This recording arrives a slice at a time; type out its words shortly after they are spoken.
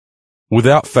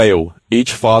Without fail,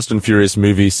 each Fast and Furious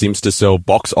movie seems to sell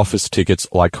box office tickets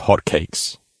like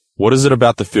hotcakes. What is it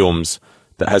about the films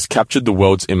that has captured the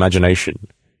world's imagination?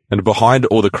 And behind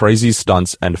all the crazy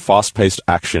stunts and fast-paced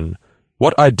action,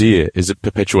 what idea is it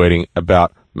perpetuating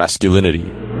about masculinity?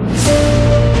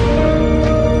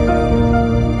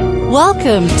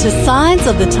 Welcome to Signs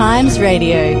of the Times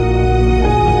Radio.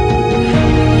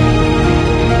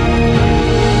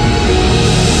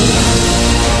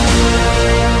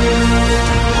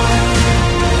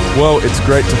 Well, it's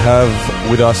great to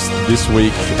have with us this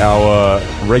week our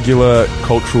regular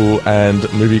cultural and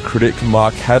movie critic,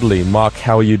 Mark Hadley. Mark,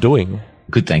 how are you doing?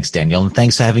 Good, thanks, Daniel, and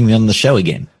thanks for having me on the show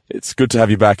again. It's good to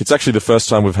have you back. It's actually the first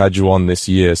time we've had you on this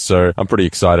year, so I'm pretty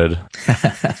excited.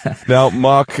 Now,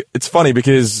 Mark, it's funny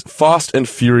because Fast and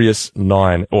Furious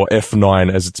 9, or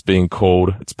F9 as it's being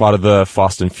called, it's part of the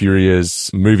Fast and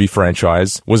Furious movie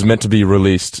franchise, was meant to be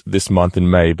released this month in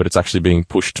May, but it's actually being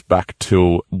pushed back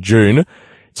till June.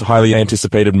 It's a highly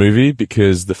anticipated movie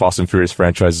because the Fast and Furious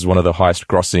franchise is one of the highest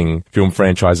grossing film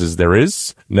franchises there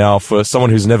is. Now, for someone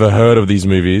who's never heard of these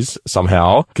movies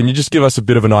somehow, can you just give us a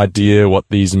bit of an idea what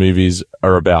these movies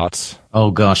are about? Oh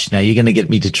gosh, now you're going to get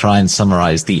me to try and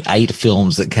summarize the 8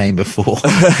 films that came before.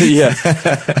 Yeah.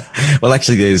 Well,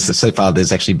 actually, so far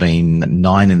there's actually been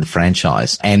 9 in the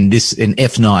franchise, and this in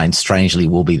F9 strangely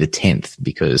will be the 10th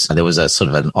because there was a sort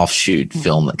of an offshoot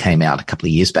film that came out a couple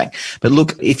of years back. But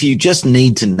look, if you just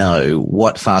need to know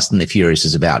what Fast and the Furious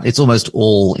is about, it's almost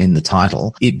all in the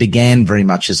title. It began very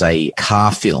much as a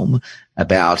car film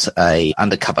about a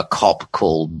undercover cop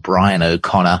called Brian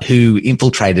O'Connor who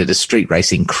infiltrated a street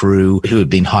racing crew who had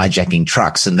been hijacking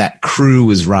trucks. And that crew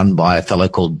was run by a fellow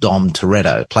called Dom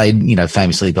Toretto, played,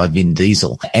 famously by Vin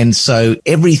Diesel. And so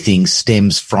everything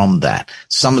stems from that.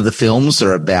 Some of the films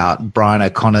are about Brian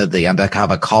O'Connor, the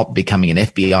undercover cop, becoming an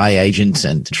FBI agent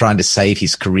and trying to save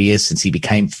his career since he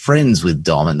became friends with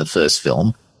Dom in the first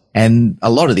film. And a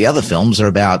lot of the other films are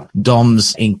about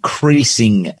Dom's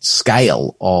increasing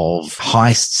scale of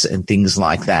heists and things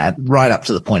like that, right up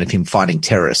to the point of him fighting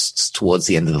terrorists towards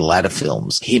the end of the latter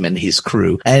films, him and his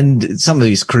crew. And some of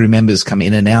these crew members come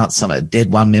in and out. Some are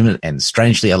dead one minute and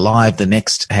strangely alive. The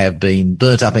next have been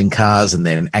burnt up in cars and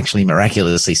then actually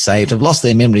miraculously saved, have lost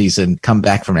their memories and come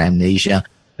back from amnesia.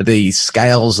 The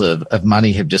scales of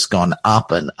money have just gone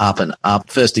up and up and up.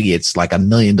 First it's like $1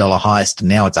 million heist.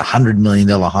 Now it's $100 million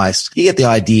heist. You get the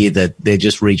idea that they're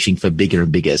just reaching for bigger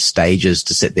and bigger stages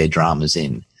to set their dramas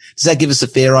in. Does that give us a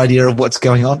fair idea of what's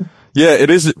going on? Yeah, it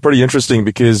is pretty interesting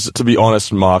because, to be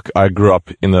honest, Mark, I grew up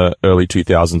in the early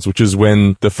 2000s, which is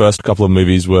when the first couple of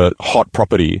movies were hot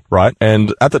property, right?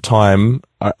 And at the time,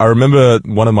 I remember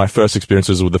one of my first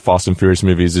experiences with the Fast and Furious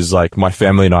movies is like my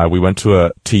family and I, we went to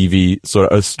a TV, sort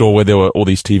of a store where there were all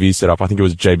these TVs set up. I think it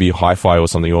was JB Hi-Fi or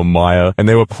something, or Maya. And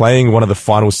they were playing one of the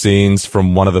final scenes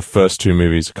from one of the first 2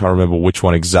 movies. I can't remember which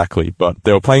one exactly, but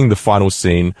they were playing the final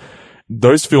scene.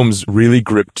 Those films really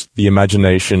gripped the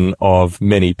imagination of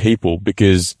many people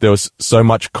because there was so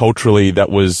much culturally that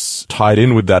was tied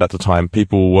in with that at the time.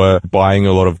 People were buying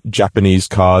a lot of Japanese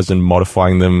cars and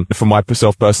modifying them. For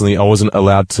myself personally, I wasn't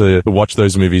allowed to watch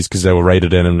those movies because they were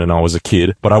rated M and I was a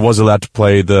kid, but I was allowed to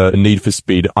play the Need for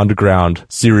Speed Underground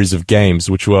series of games,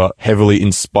 which were heavily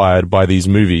inspired by these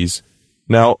movies.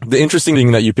 Now, the interesting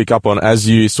thing that you pick up on as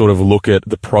you sort of look at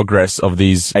the progress of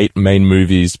these 8 main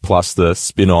movies plus the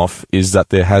spin-off is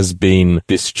that there has been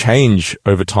this change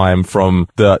over time from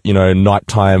the,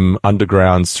 nighttime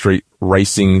underground street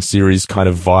racing series kind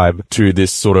of vibe to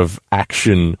this sort of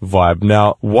action vibe.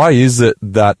 Now, why is it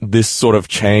that this sort of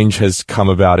change has come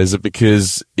about? Is it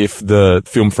because if the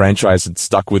film franchise had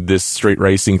stuck with this street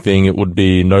racing thing, it would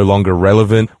be no longer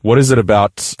relevant? What is it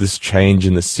about this change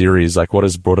in the series? Like, what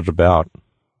has brought it about?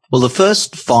 Well, the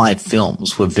first 5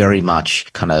 films were very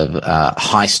much kind of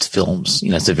heist films.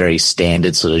 It's a very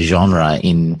standard sort of genre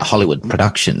in Hollywood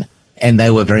production. And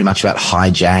they were very much about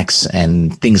hijacks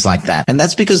and things like that. And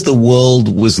that's because the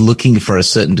world was looking for a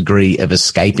certain degree of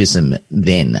escapism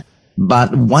then.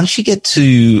 But once you get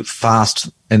to Fast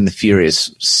and the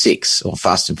Furious 6, or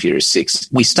Fast and Furious 6,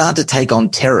 we start to take on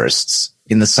terrorists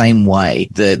in the same way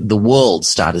that the world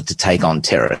started to take on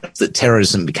terrorists, that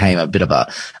terrorism became a bit of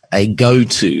a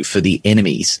go-to for the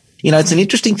enemies. It's an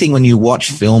interesting thing when you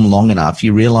watch film long enough,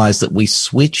 you realize that we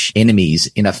switch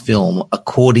enemies in a film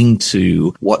according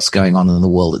to what's going on in the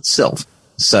world itself.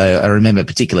 So I remember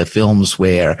particular films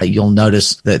where you'll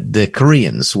notice that the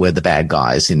Koreans were the bad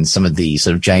guys in some of the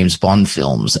sort of James Bond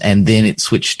films, and then it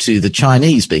switched to the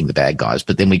Chinese being the bad guys.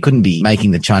 But then we couldn't be making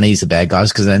the Chinese the bad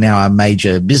guys because they're now our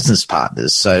major business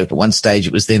partners. So at one stage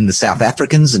it was then the South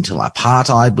Africans until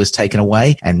apartheid was taken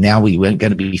away, and now we weren't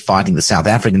going to be fighting the South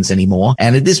Africans anymore.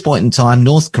 And at this point in time,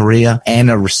 North Korea and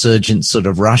a resurgent sort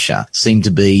of Russia seem to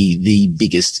be the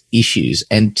biggest issues.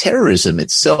 And terrorism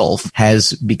itself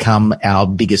has become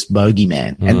our biggest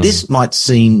bogeyman. And this might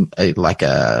seem like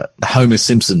a Homer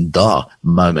Simpson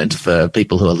moment for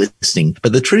people who are listening.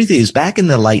 But the truth is, back in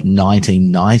the late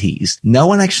 1990s, no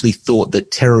one actually thought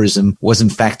that terrorism was in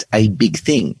fact a big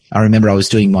thing. I remember I was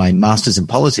doing my master's in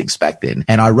politics back then,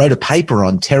 and I wrote a paper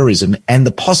on terrorism and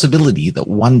the possibility that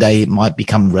one day it might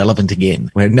become relevant again,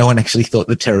 where no one actually thought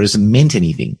that terrorism meant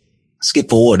anything.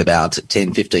 Skip forward about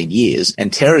 10, 15 years,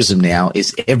 and terrorism now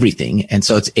is everything. And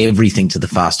so it's everything to the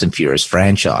Fast and Furious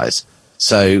franchise.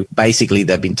 So basically,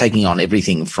 they've been taking on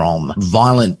everything from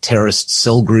violent terrorist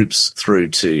cell groups through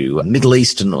to Middle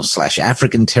Eastern or /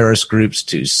 African terrorist groups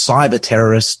to cyber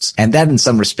terrorists. And that in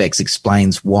some respects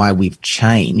explains why we've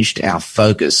changed our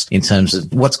focus in terms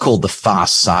of what's called the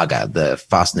Fast Saga, the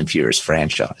Fast and Furious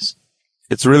franchise.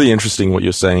 It's really interesting what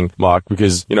you're saying, Mark,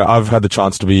 because, I've had the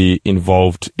chance to be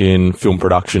involved in film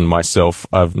production myself.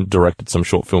 I've directed some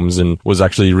short films and was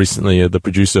actually recently the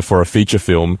producer for a feature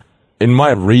film. In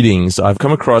my readings, I've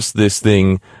come across this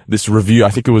review, I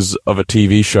think it was of a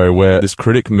TV show, where this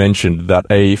critic mentioned that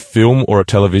a film or a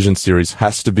television series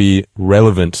has to be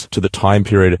relevant to the time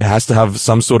period. It has to have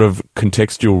some sort of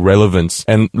contextual relevance.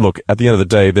 And look, at the end of the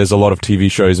day, there's a lot of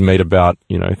TV shows made about,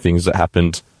 things that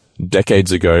happened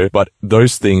decades ago, but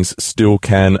those things still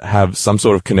can have some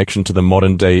sort of connection to the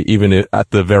modern day, even if,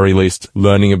 at the very least,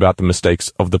 learning about the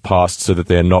mistakes of the past so that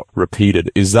they're not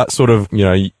repeated. Is that sort of,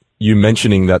 you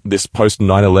mentioning that this post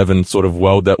 9/11 sort of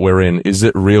world that we're in, is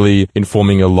it really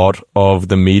informing a lot of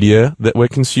the media that we're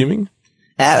consuming?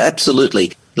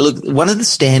 Absolutely. Look, one of the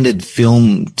standard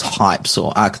film types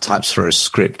or archetypes for a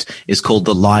script is called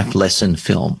the life lesson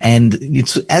film. And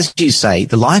it's, as you say,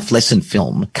 the life lesson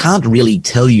film can't really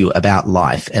tell you about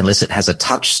life unless it has a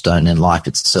touchstone in life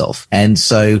itself. And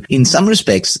so in some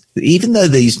respects, even though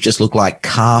these just look like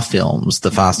car films, the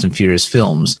Fast and Furious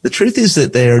films, the truth is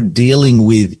that they're dealing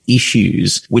with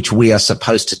issues which we are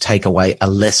supposed to take away a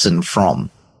lesson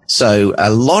from. So a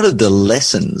lot of the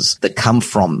lessons that come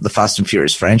from the Fast and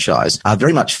Furious franchise are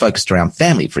very much focused around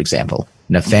family, for example.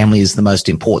 Family is the most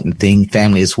important thing.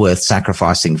 Family is worth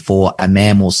sacrificing for. A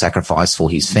man will sacrifice for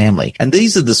his family. And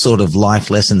these are the sort of life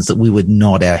lessons that we would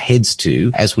nod our heads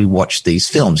to as we watch these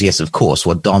films. Yes, of course,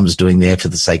 what Dom's doing there for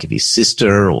the sake of his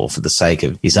sister or for the sake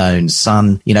of his own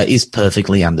son, is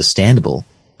perfectly understandable.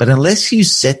 But unless you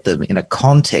set them in a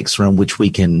context from which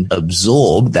we can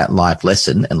absorb that life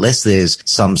lesson, unless there's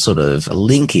some sort of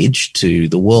linkage to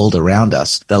the world around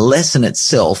us, the lesson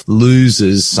itself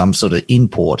loses some sort of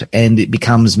import, and it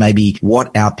becomes maybe what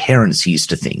our parents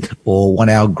used to think or what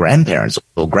our grandparents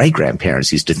or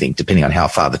great-grandparents used to think, depending on how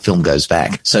far the film goes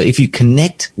back. So if you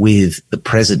connect with the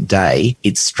present day,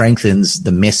 it strengthens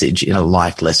the message in a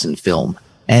life lesson film.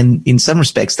 And in some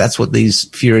respects, that's what these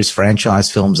Furious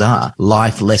franchise films are,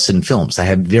 life lesson films. They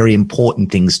have very important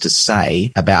things to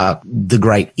say about the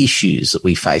great issues that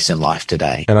we face in life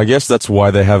today. And I guess that's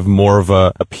why they have more of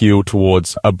a appeal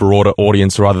towards a broader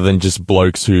audience rather than just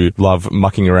blokes who love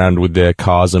mucking around with their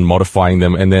cars and modifying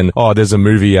them. And then, there's a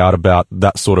movie out about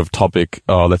that sort of topic.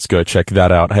 Let's go check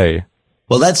that out. Hey.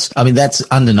 Well, that's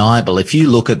undeniable. If you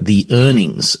look at the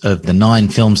earnings of the 9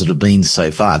 films that have been so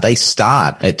far, they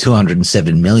start at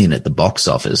 207 million at the box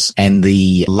office. And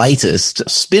the latest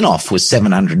spin-off was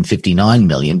 759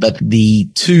 million. But the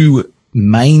 2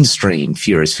 mainstream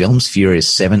Furious films, Furious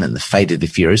 7 and The Fate of the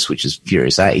Furious, which is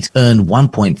Furious 8, earned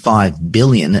 1.5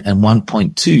 billion and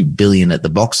 1.2 billion at the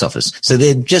box office. So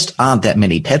there just aren't that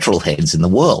many petrol heads in the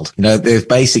world. There's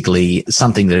basically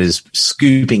something that is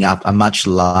scooping up a much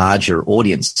larger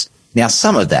audience. Now,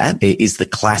 some of that is the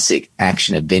classic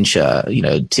action adventure,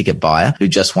 ticket buyer who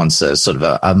just wants a sort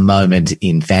of a moment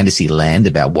in fantasy land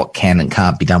about what can and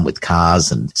can't be done with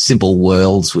cars and simple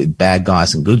worlds with bad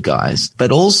guys and good guys.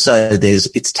 But also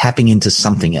it's tapping into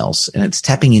something else, and it's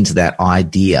tapping into that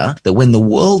idea that when the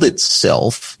world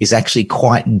itself is actually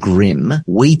quite grim,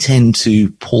 we tend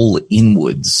to pull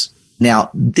inwards.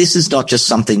 Now, this is not just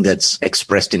something that's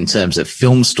expressed in terms of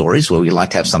film stories where we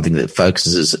like to have something that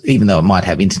focuses, even though it might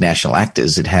have international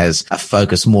actors, it has a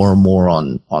focus more and more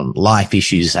on life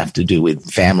issues that have to do with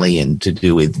family and to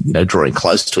do with, drawing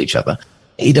close to each other.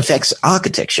 It affects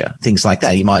architecture, things like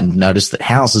that. You might notice that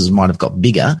houses might have got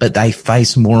bigger, but they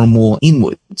face more and more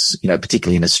inwards,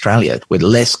 particularly in Australia. We're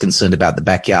less concerned about the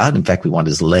backyard. In fact, we want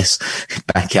as less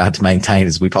backyard to maintain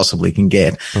as we possibly can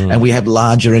get. And we have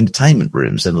larger entertainment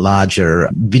rooms and larger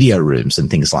video rooms and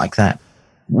things like that.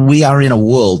 We are in a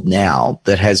world now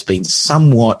that has been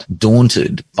somewhat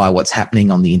daunted by what's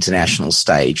happening on the international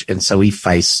stage. And so we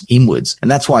face inwards. And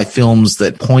that's why films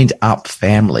that point up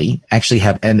family actually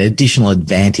have an additional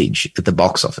advantage at the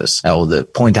box office, or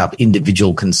that point up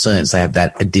individual concerns. They have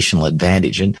that additional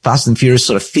advantage. And Fast and Furious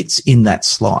sort of fits in that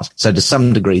slot. So to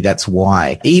some degree, that's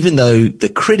why, even though the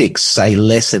critics say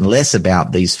less and less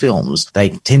about these films, they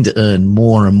tend to earn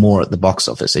more and more at the box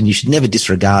office. And you should never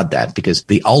disregard that, because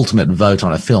the ultimate vote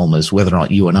on a film is whether or not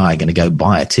you and I are going to go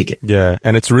buy a ticket. Yeah,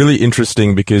 and it's really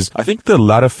interesting because I think the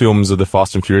latter films of the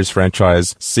Fast and Furious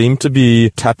franchise seem to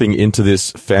be tapping into this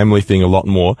family thing a lot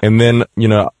more. And then,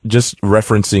 just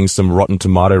referencing some Rotten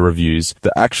Tomato reviews,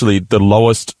 that actually the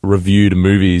lowest reviewed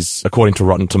movies, according to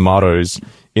Rotten Tomatoes,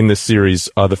 in the series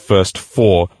are the first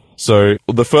 4. So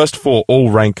the first 4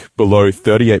 all rank below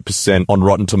 38% on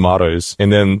Rotten Tomatoes.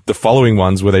 And then the following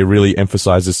ones, where they really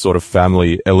emphasize this sort of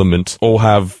family element, all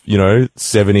have,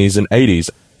 70s and 80s.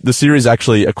 The series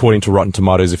actually, according to Rotten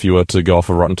Tomatoes, if you were to go off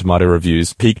of Rotten Tomato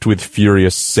reviews, peaked with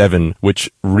Furious 7, which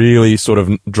really sort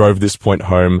of drove this point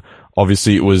home.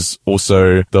 Obviously, it was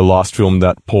also the last film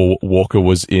that Paul Walker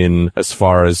was in, as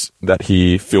far as that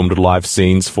he filmed live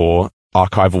scenes for.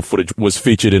 Archival footage was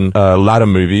featured in latter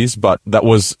movies, but that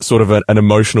was sort of an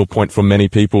emotional point for many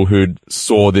people who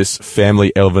saw this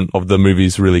family element of the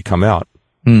movies really come out.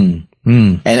 And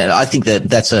I think that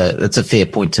that's a fair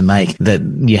point to make, that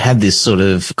you have this sort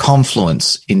of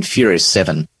confluence in Furious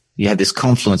 7. You have this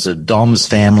confluence of Dom's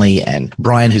family and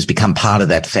Brian, who's become part of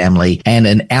that family, and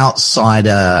an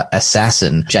outsider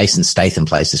assassin, Jason Statham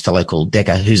plays this fellow called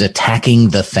Decker, who's attacking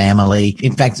the family.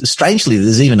 In fact, strangely,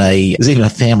 there's even a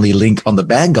family link on the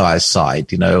bad guy's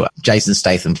side. Jason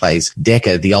Statham plays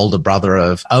Decker, the older brother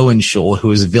of Owen Shaw, who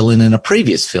was a villain in a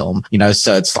previous film.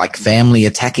 So it's like family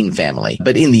attacking family.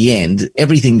 But in the end,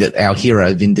 everything that our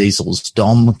hero Vin Diesel's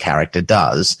Dom character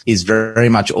does is very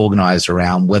much organized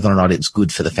around whether or not it's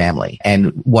good for the family.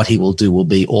 And what he will do will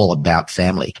be all about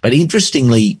family. But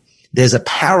interestingly, there's a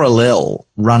parallel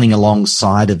running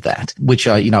alongside of that, which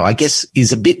I guess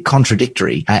is a bit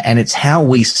contradictory. And it's how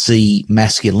we see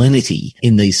masculinity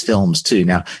in these films too.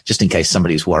 Now, just in case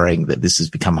somebody's worrying that this has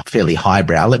become fairly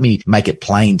highbrow, let me make it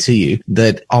plain to you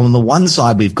that on the one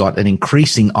side, we've got an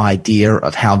increasing idea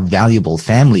of how valuable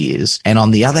family is. And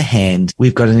on the other hand,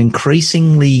 we've got an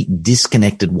increasingly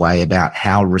disconnected way about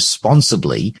how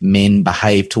responsibly men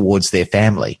behave towards their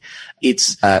family.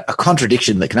 It's a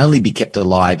contradiction that can only be kept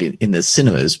alive in the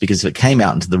cinemas, because if it came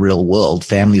out into the real world,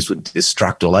 families would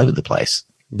destruct all over the place.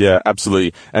 Yeah,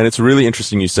 absolutely. And it's really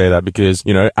interesting you say that, because,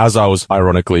 as I was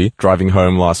ironically driving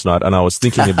home last night and I was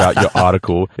thinking about your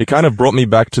article, it kind of brought me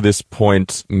back to this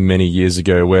point many years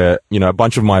ago where, a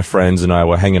bunch of my friends and I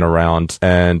were hanging around,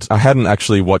 and I hadn't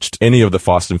actually watched any of the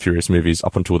Fast and Furious movies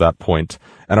up until that point.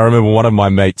 And I remember one of my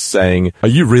mates saying, "Are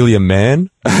you really a man?"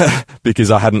 because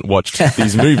I hadn't watched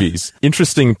these movies.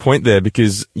 Interesting point there,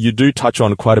 because you do touch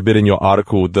on quite a bit in your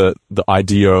article, the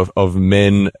idea of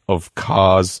men, of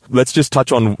cars. Let's just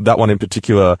touch on that one in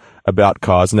particular about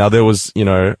cars. Now, there was,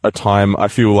 a time I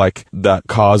feel like that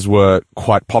cars were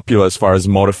quite popular as far as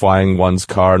modifying one's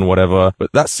car and whatever,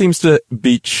 but that seems to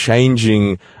be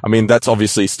changing. I mean, that's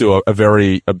obviously still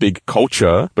a big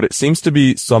culture, but it seems to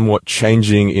be somewhat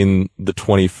changing in the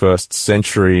 21st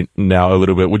century now a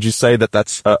little bit. Would you say that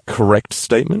that's a correct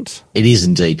statement? It is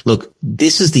indeed. Look,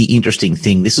 this is the interesting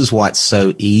thing. This is why it's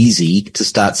so easy to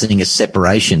start seeing a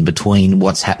separation between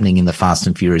what's happening in the Fast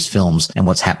and Furious films and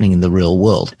what's happening in the real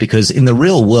world. Because in the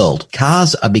real world,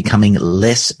 cars are becoming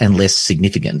less and less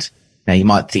significant. Now, you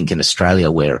might think in Australia,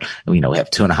 where, we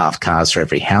have 2.5 cars for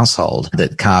every household,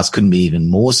 that cars couldn't be even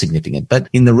more significant. But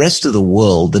in the rest of the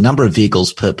world, the number of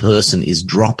vehicles per person is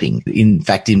dropping. In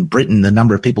fact, in Britain, the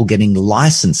number of people getting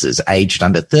licenses aged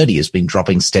under 30 has been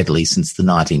dropping steadily since the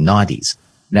 1990s.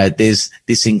 Now, there's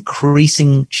this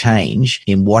increasing change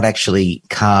in what actually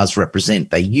cars represent.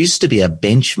 They used to be a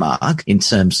benchmark in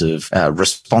terms of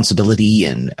responsibility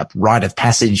and a rite of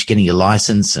passage, getting your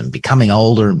license and becoming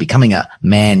older and becoming a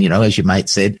man, as your mate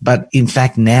said. But in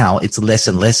fact, now it's less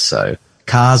and less so.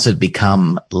 Cars have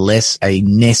become less a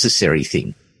necessary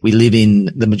thing.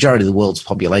 The majority of the world's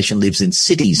population lives in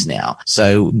cities now.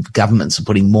 So governments are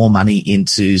putting more money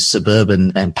into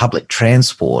suburban and public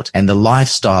transport, and the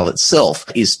lifestyle itself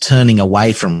is turning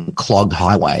away from clogged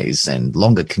highways and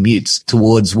longer commutes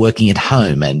towards working at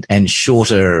home and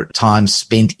shorter time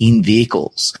spent in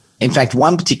vehicles. In fact,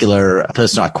 one particular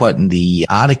person I quote in the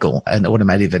article, an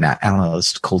automotive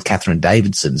analyst called Catherine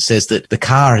Davidson, says that the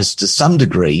car has to some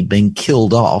degree been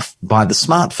killed off by the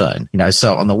smartphone.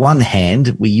 So on the one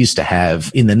hand, we used to have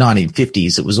in the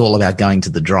 1950s, it was all about going to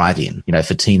the drive-in,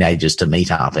 for teenagers to meet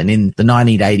up. And in the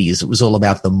 1980s, it was all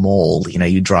about the mall.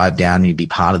 You drive down and you'd be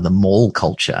part of the mall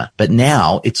culture. But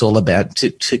now it's all about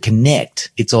to connect.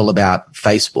 It's all about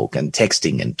Facebook and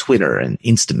texting and Twitter and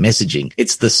instant messaging.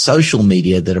 It's the social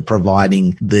media that are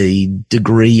providing the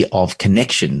degree of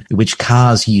connection which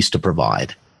cars used to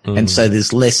provide. And so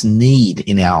there's less need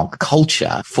in our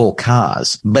culture for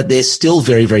cars, but they're still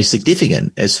very, very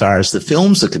significant as far as the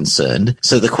films are concerned.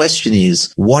 So the question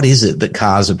is, what is it that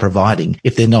cars are providing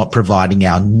if they're not providing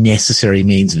our necessary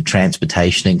means of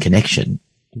transportation and connection?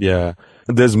 Yeah.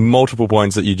 There's multiple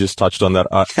points that you just touched on that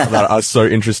are so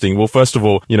interesting. Well, first of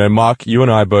all, Mark, you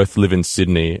and I both live in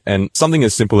Sydney, and something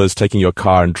as simple as taking your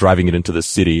car and driving it into the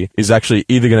city is actually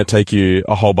either going to take you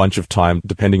a whole bunch of time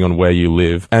depending on where you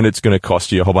live, and it's going to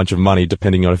cost you a whole bunch of money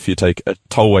depending on if you take a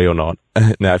tollway or not.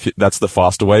 Now, that's the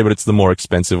faster way, but it's the more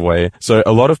expensive way. So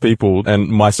a lot of people, and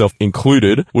myself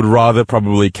included, would rather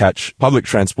probably catch public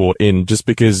transport in just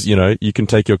because, you can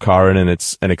take your car in and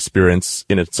it's an experience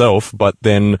in itself. But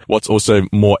then what's also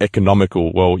more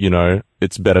economical? Well,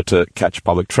 it's better to catch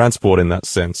public transport in that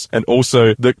sense. And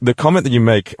also the comment that you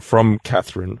make from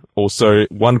Catherine, also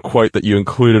one quote that you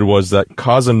included was that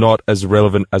cars are not as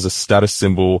relevant as a status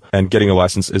symbol and getting a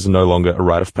license is no longer a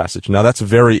rite of passage. Now that's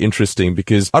very interesting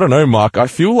because I don't know, Mark, I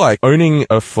feel like owning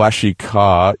a flashy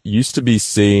car used to be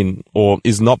seen or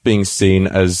is not being seen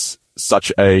as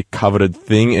such a coveted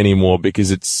thing anymore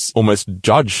because it's almost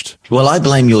judged. Well, I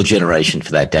blame your generation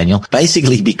for that, Daniel.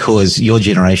 Basically because your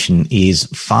generation is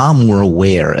far more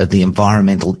aware of the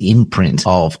environmental imprint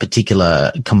of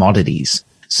particular commodities.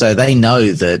 So they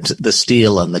know that the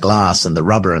steel and the glass and the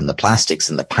rubber and the plastics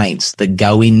and the paints that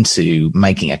go into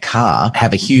making a car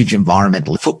have a huge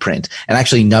environmental footprint. And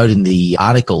actually note in the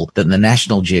article that the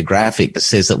National Geographic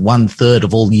says that 1/3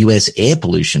 of all US air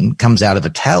pollution comes out of a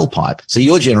tailpipe. So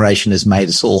your generation has made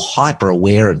us all hyper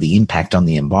aware of the impact on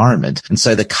the environment. And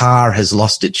so the car has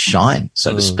lost its shine,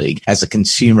 so to speak, as a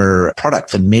consumer product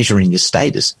for measuring your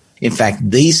status. In fact,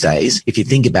 these days, if you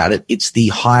think about it, it's the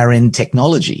higher end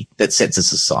technology that sets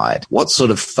us aside. What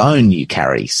sort of phone you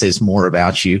carry says more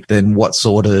about you than what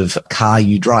sort of car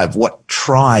you drive, what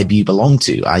tribe you belong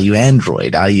to. Are you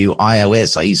Android? Are you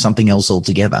iOS? Are you something else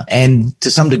altogether? And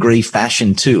to some degree,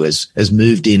 fashion too has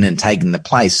moved in and taken the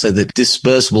place so that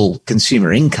disposable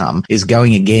consumer income is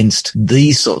going against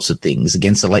these sorts of things,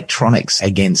 against electronics,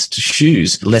 against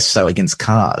shoes, less so against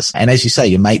cars. And as you say,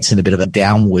 your mate's in a bit of a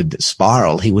downward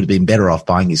spiral. He would have been better off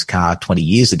buying his car 20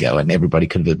 years ago and everybody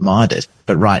could have admired it.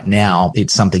 But right now,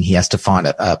 it's something he has to find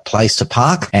a place to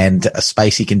park and a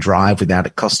space he can drive without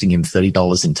it costing him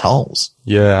 $30 in tolls.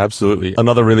 Yeah, absolutely.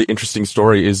 Another really interesting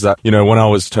story is that, when I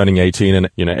was turning 18 and,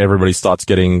 everybody starts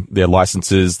getting their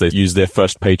licenses, they use their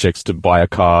first paychecks to buy a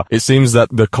car. It seems that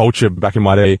the culture back in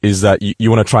my day is that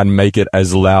you want to try and make it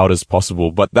as loud as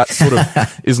possible. But that sort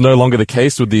of is no longer the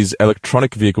case with these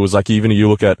electronic vehicles. Like even you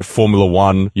look at Formula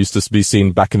One used to be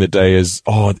seen back in the day as,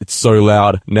 oh, it's so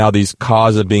loud. Now these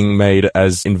cars are being made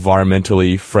as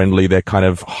environmentally friendly. They're kind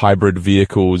of hybrid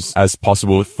vehicles as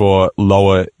possible for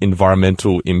lower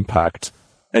environmental impact.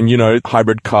 And,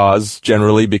 hybrid cars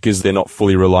generally, because they're not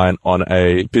fully reliant on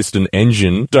a piston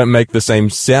engine, don't make the same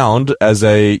sound as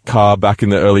a car back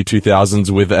in the early 2000s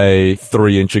with a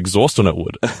 3-inch exhaust on it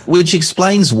would. Which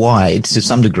explains why, to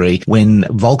some degree, when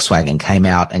Volkswagen came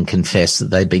out and confessed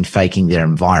that they'd been faking their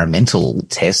environmental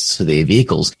tests for their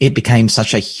vehicles, it became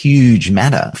such a huge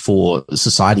matter for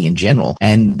society in general,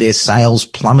 and their sales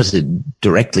plummeted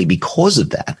directly because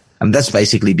of that. And that's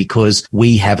basically because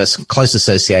we have a close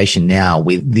association now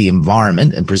with the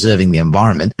environment and preserving the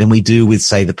environment than we do with,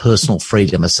 say, the personal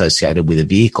freedom associated with a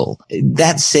vehicle.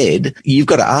 That said, you've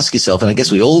got to ask yourself, and I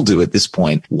guess we all do at this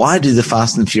point, why do the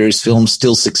Fast and Furious films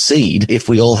still succeed if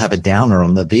we all have a downer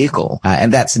on the vehicle?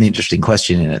 And that's an interesting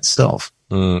question in itself.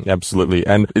 Absolutely.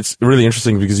 And it's really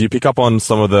interesting because you pick up on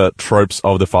some of the tropes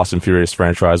of the Fast and Furious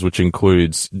franchise, which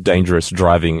includes dangerous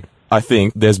driving. I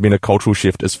think there's been a cultural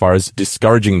shift as far as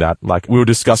discouraging that. Like we were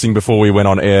discussing before we went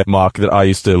on air, Mark, that I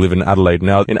used to live in Adelaide.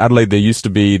 Now, in Adelaide, there used to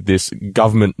be this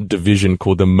government division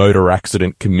called the Motor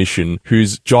Accident Commission,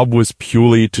 whose job was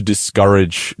purely to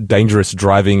discourage dangerous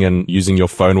driving and using your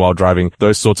phone while driving,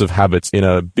 those sorts of habits in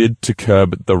a bid to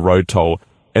curb the road toll.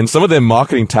 And some of their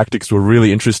marketing tactics were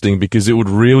really interesting because it would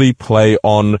really play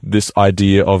on this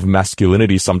idea of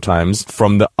masculinity sometimes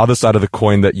from the other side of the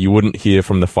coin that you wouldn't hear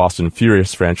from the Fast and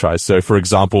Furious franchise. So, for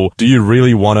example, do you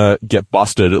really want to get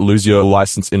busted, lose your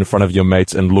license in front of your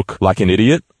mates and look like an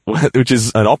idiot? Which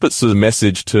is an opposite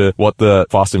message to what the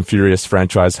Fast and Furious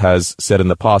franchise has said in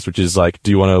the past, which is like,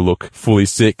 do you want to look fully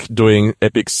sick doing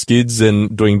epic skids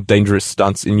and doing dangerous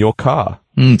stunts in your car?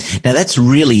 Now that's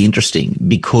really interesting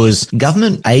because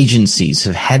government agencies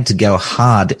have had to go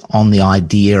hard on the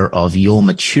idea of your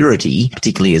maturity,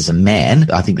 particularly as a man.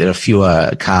 I think there are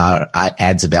fewer car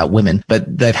ads about women,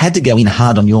 but they've had to go in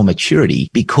hard on your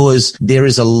maturity because there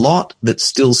is a lot that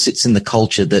still sits in the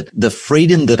culture that the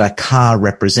freedom that a car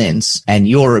represents and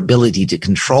your ability to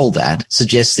control that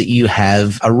suggests that you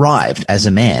have arrived as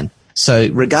a man. So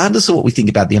regardless of what we think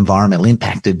about the environmental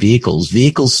impact of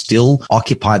vehicles still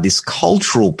occupy this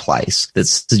cultural place that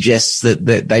suggests that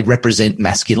they represent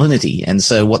masculinity. And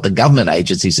so what the government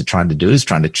agencies are trying to do is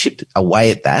trying to chip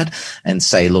away at that and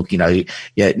say, look,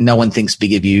 no one thinks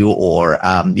big of you, or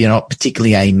you're not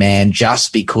particularly a man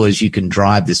just because you can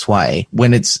drive this way,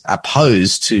 when it's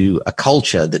opposed to a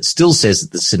culture that still says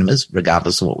at the cinemas,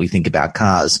 regardless of what we think about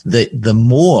cars, that the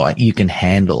more you can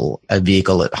handle a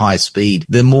vehicle at high speed,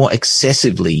 the more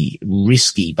excessively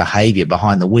risky behavior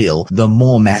behind the wheel, the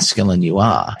more masculine you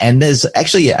are. And there's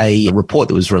actually a report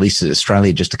that was released in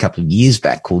Australia just a couple of years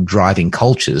back called Driving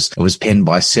Cultures. It was penned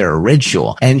by Sarah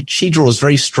Redshaw, and she draws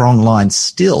very strong lines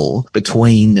still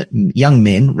between young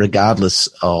men, regardless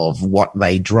of what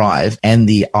they drive, and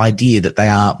the idea that they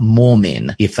are more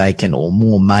men if they can, or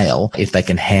more male if they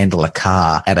can handle a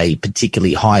car at a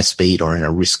particularly high speed or in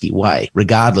a risky way,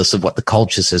 regardless of what the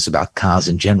culture says about cars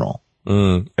in general.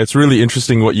 It's really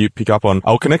interesting what you pick up on.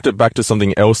 I'll connect it back to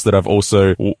something else that I've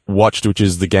also watched, which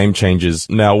is The Game Changers.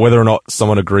 Now, whether or not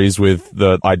someone agrees with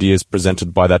the ideas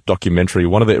presented by that documentary,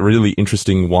 one of the really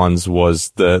interesting ones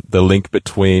was the link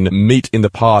between meat in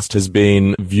the past has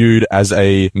been viewed as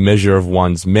a measure of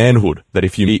one's manhood. That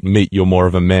if you eat meat, you're more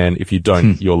of a man. If you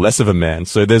don't, you're less of a man.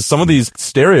 So there's some of these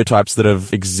stereotypes that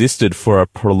have existed for a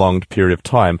prolonged period of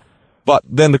time. But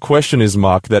then the question is,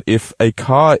 Mark, that if a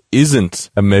car isn't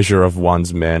a measure of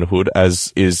one's manhood,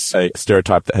 as is a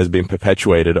stereotype that has been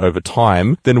perpetuated over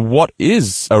time, then what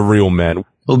is a real man?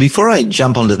 Well, before I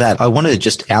jump onto that, I want to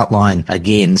just outline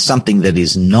again something that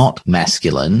is not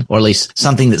masculine, or at least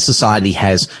something that society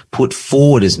has put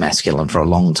forward as masculine for a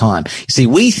long time. You see,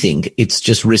 we think it's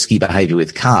just risky behavior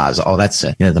with cars. Oh, that's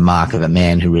the mark of a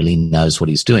man who really knows what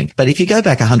he's doing. But if you go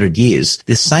back 100 years,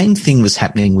 the same thing was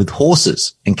happening with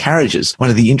horses and carriages.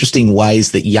 One of the interesting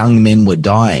ways that young men were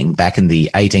dying back in the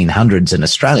 1800s in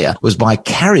Australia was by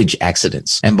carriage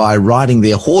accidents and by riding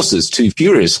their horses too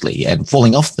furiously and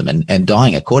falling off them and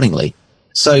dying accordingly.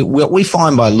 So what we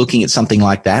find by looking at something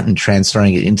like that and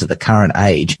transferring it into the current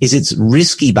age is it's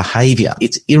risky behavior.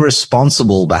 It's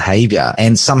irresponsible behavior,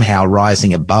 and somehow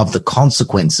rising above the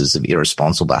consequences of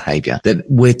irresponsible behavior that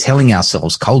we're telling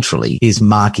ourselves culturally is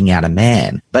marking out a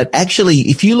man. But actually,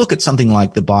 if you look at something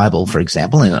like the Bible, for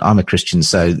example, and I'm a Christian,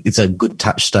 so it's a good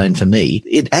touchstone for me,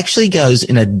 it actually goes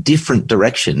in a different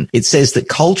direction. It says that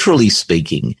culturally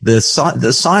speaking, the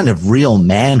sign of real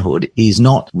manhood is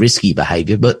not risky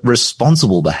behavior, but responsible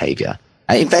behavior.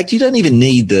 In fact, you don't even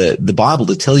need the Bible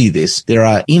to tell you this. There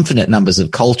are infinite numbers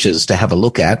of cultures to have a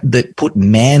look at that put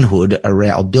manhood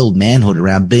around, or build manhood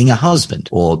around being a husband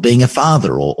or being a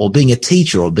father or being a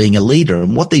teacher or being a leader.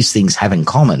 And what these things have in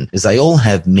common is they all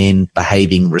have men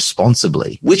behaving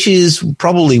responsibly, which is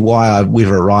probably why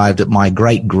we've arrived at my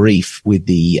great grief with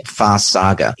the Fast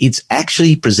saga. It's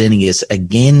actually presenting us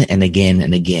again and again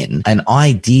and again an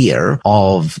idea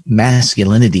of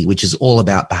masculinity, which is all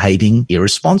about behaving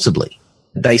irresponsibly.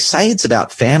 They say it's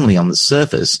about family on the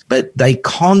surface, but they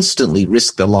constantly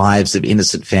risk the lives of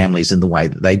innocent families in the way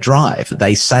that they drive.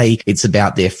 They say it's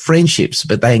about their friendships,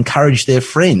 but they encourage their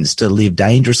friends to live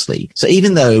dangerously. So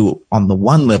even though on the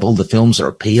one level the films are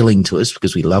appealing to us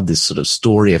because we love this sort of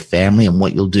story of family and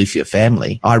what you'll do for your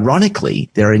family, ironically,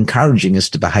 they're encouraging us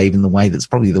to behave in the way that's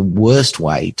probably the worst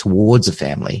way towards a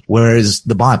family. Whereas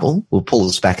the Bible will pull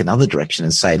us back another direction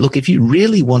and say, look, if you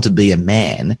really want to be a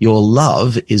man, your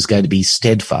love is going to be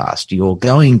steadfast. You're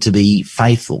going to be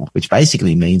faithful, which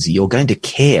basically means that you're going to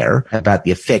care about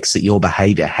the effects that your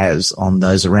behavior has on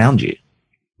those around you.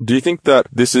 Do you think that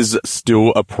this is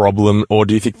still a problem, or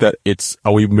do you think that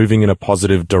are we moving in a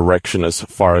positive direction as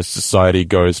far as society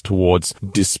goes towards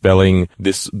dispelling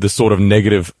the sort of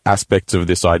negative aspects of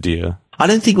this idea? I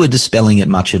don't think we're dispelling it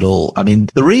much at all. I mean,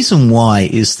 the reason why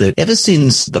is that ever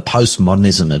since the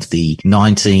postmodernism of the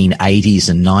 1980s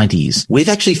and 90s, we've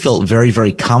actually felt very,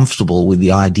 very comfortable with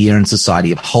the idea in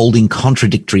society of holding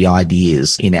contradictory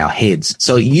ideas in our heads.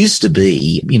 So it used to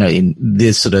be, in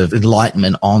this sort of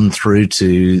enlightenment on through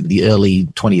to the early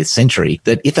 20th century,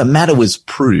 that if a matter was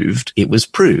proved, it was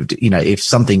proved. If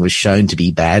something was shown to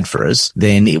be bad for us,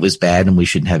 then it was bad and we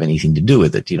shouldn't have anything to do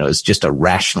with it. It's just a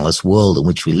rationalist world in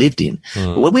which we lived in.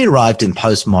 But when we arrived in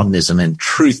postmodernism and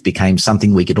truth became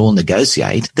something we could all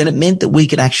negotiate, then it meant that we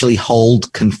could actually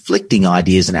hold conflicting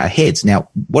ideas in our heads. Now,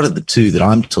 what are the two that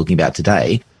I'm talking about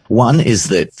today? One is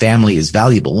that family is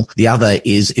valuable. The other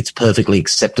is it's perfectly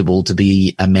acceptable to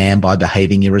be a man by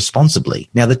behaving irresponsibly.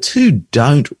 Now, the two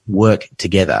don't work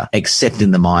together except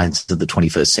in the minds of the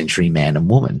 21st century man and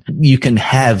woman. You can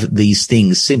have these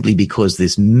things simply because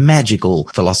this magical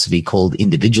philosophy called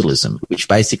individualism, which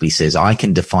basically says I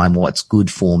can define what's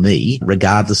good for me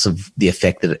regardless of the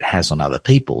effect that it has on other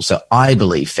people. So I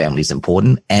believe family is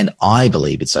important and I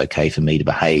believe it's okay for me to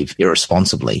behave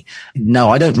irresponsibly.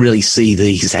 No, I don't really see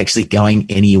these actually going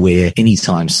anywhere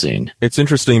anytime soon. It's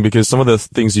interesting because some of the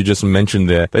things you just mentioned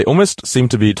there, they almost seem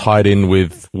to be tied in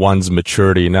with one's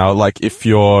maturity. Now, like if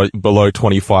you're below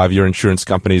 25, your insurance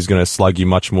company is going to slug you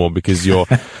much more because you're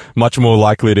much more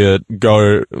likely to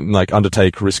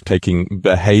undertake risk-taking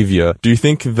behavior. Do you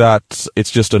think that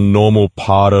it's just a normal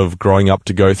part of growing up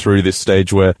to go through this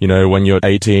stage where, when you're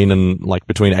 18 and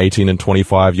between 18 and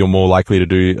 25, you're more likely to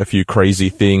do a few crazy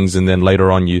things and then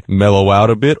later on you mellow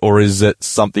out a bit? Or is it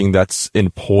something that's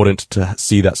important to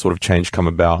see that sort of change come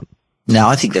about? Now,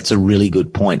 I think that's a really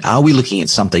good point. Are we looking at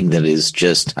something that is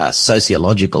just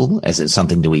sociological, as in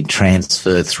something that we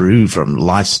transfer through from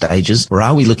life stages, or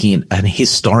are we looking at an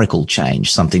historical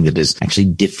change, something that is actually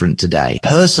different today?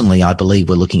 Personally, I believe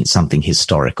we're looking at something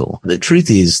historical. The truth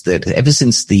is that ever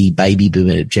since the baby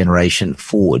boomer generation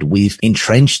forward, we've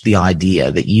entrenched the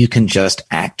idea that you can just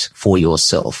act for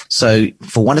yourself. So,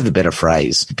 for want of a better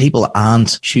phrase, people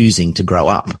aren't choosing to grow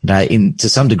up. To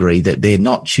some degree, that they're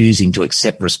not choosing to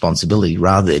accept responsibility.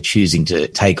 Rather, they're choosing to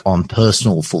take on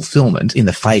personal fulfillment in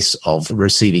the face of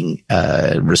receiving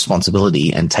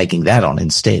responsibility and taking that on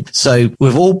instead. So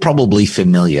we're all probably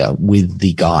familiar with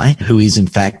the guy who is in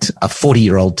fact a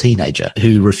 40-year-old teenager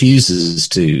who refuses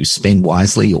to spend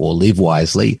wisely or live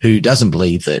wisely, who doesn't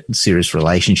believe that serious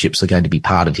relationships are going to be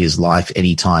part of his life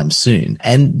anytime soon.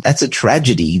 And that's a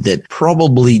tragedy that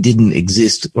probably didn't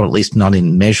exist, or at least not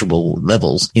in measurable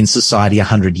levels, in society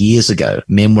 100 years ago.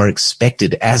 Men were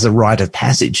expected as a rite of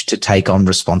passage to take on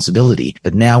responsibility,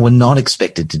 but now we're not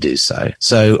expected to do so.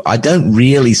 So I don't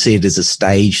really see it as a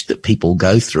stage that people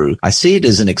go through. I see it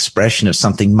as an expression of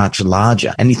something much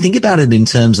larger. And you think about it in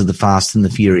terms of the Fast and the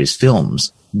Furious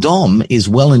films. Dom is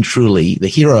well and truly, the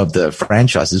hero of the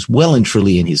franchise is well and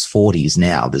truly in his 40s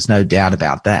now. There's no doubt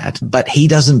about that. But he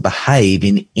doesn't behave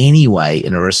in any way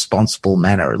in a responsible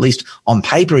manner. At least on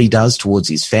paper he does towards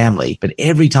his family. But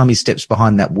every time he steps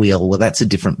behind that wheel, well, that's a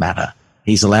different matter.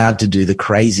 He's allowed to do the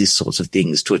craziest sorts of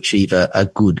things to achieve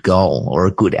a good goal or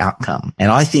a good outcome.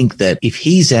 And I think that if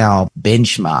he's our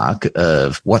benchmark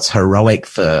of what's heroic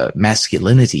for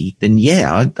masculinity, then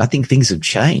yeah, I think things have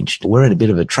changed. We're in a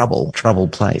bit of a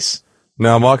troubled place.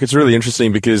 Now, Mark, it's really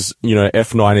interesting because,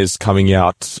 F9 is coming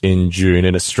out in June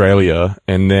in Australia.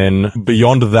 And then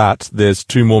beyond that, there's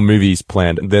 2 more movies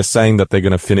planned. They're saying that they're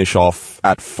going to finish off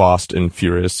at Fast and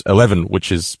Furious 11,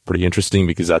 which is pretty interesting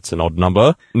because that's an odd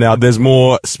number. Now, there's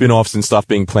more spin-offs and stuff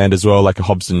being planned as well, like a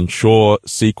Hobbs and Shaw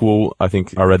sequel. I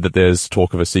think I read that there's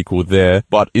talk of a sequel there.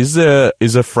 But is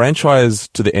a franchise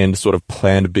to the end sort of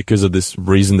planned because of this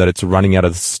reason that it's running out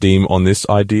of steam on this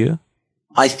idea?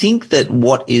 I think that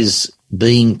what is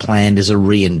being planned is a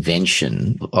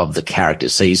reinvention of the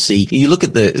characters. So you look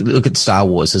at Star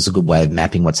Wars as a good way of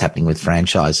mapping what's happening with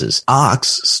franchises.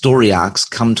 Story arcs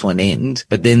come to an end,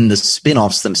 but then the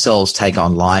spin-offs themselves take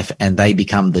on life and they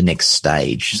become the next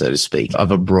stage, so to speak,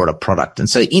 of a broader product. And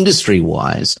so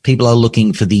industry-wise, people are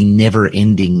looking for the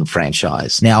never-ending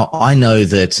franchise. Now, I know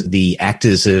that the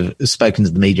actors have spoken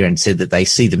to the media and said that they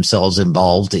see themselves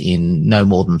involved in no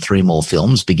more than 3 more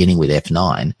films, beginning with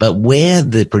F9. But where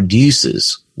the producers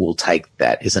will take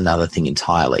that is another thing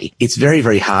entirely. It's very,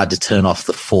 very hard to turn off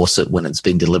the faucet when it's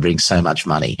been delivering so much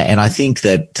money. And I think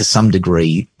that to some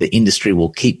degree, the industry will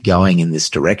keep going in this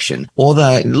direction. Or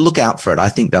look out for it. I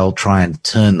think they'll try and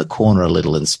turn the corner a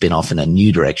little and spin off in a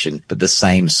new direction, but the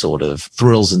same sort of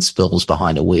thrills and spills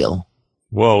behind a wheel.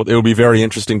 Well, it will be very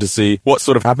interesting to see what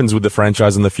sort of happens with the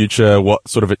franchise in the future, what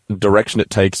sort of direction it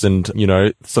takes, and, you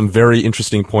know, some very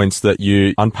interesting points that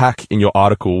you unpack in your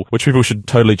article, which people should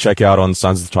totally check out on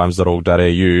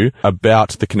signsofthetimes.org.au,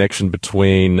 about the connection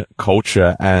between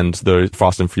culture and the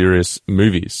Fast and Furious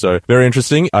movies. So very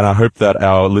interesting, and I hope that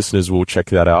our listeners will check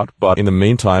that out. But in the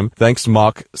meantime, thanks,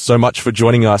 Mark, so much for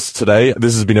joining us today.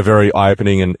 This has been a very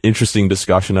eye-opening and interesting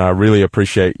discussion, and I really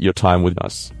appreciate your time with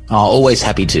us. Oh, always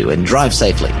happy to, and drive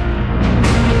safely.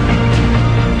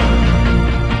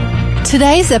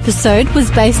 Today's episode was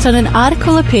based on an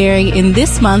article appearing in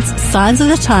this month's Signs of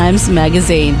the Times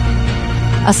magazine.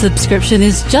 A subscription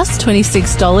is just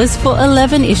 $26 for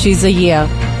 11 issues a year.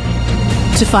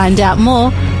 To find out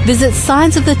more, visit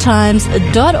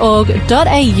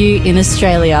signsofthetimes.org.au in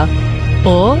Australia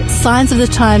or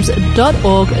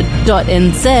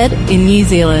signsofthetimes.org.nz in New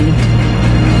Zealand.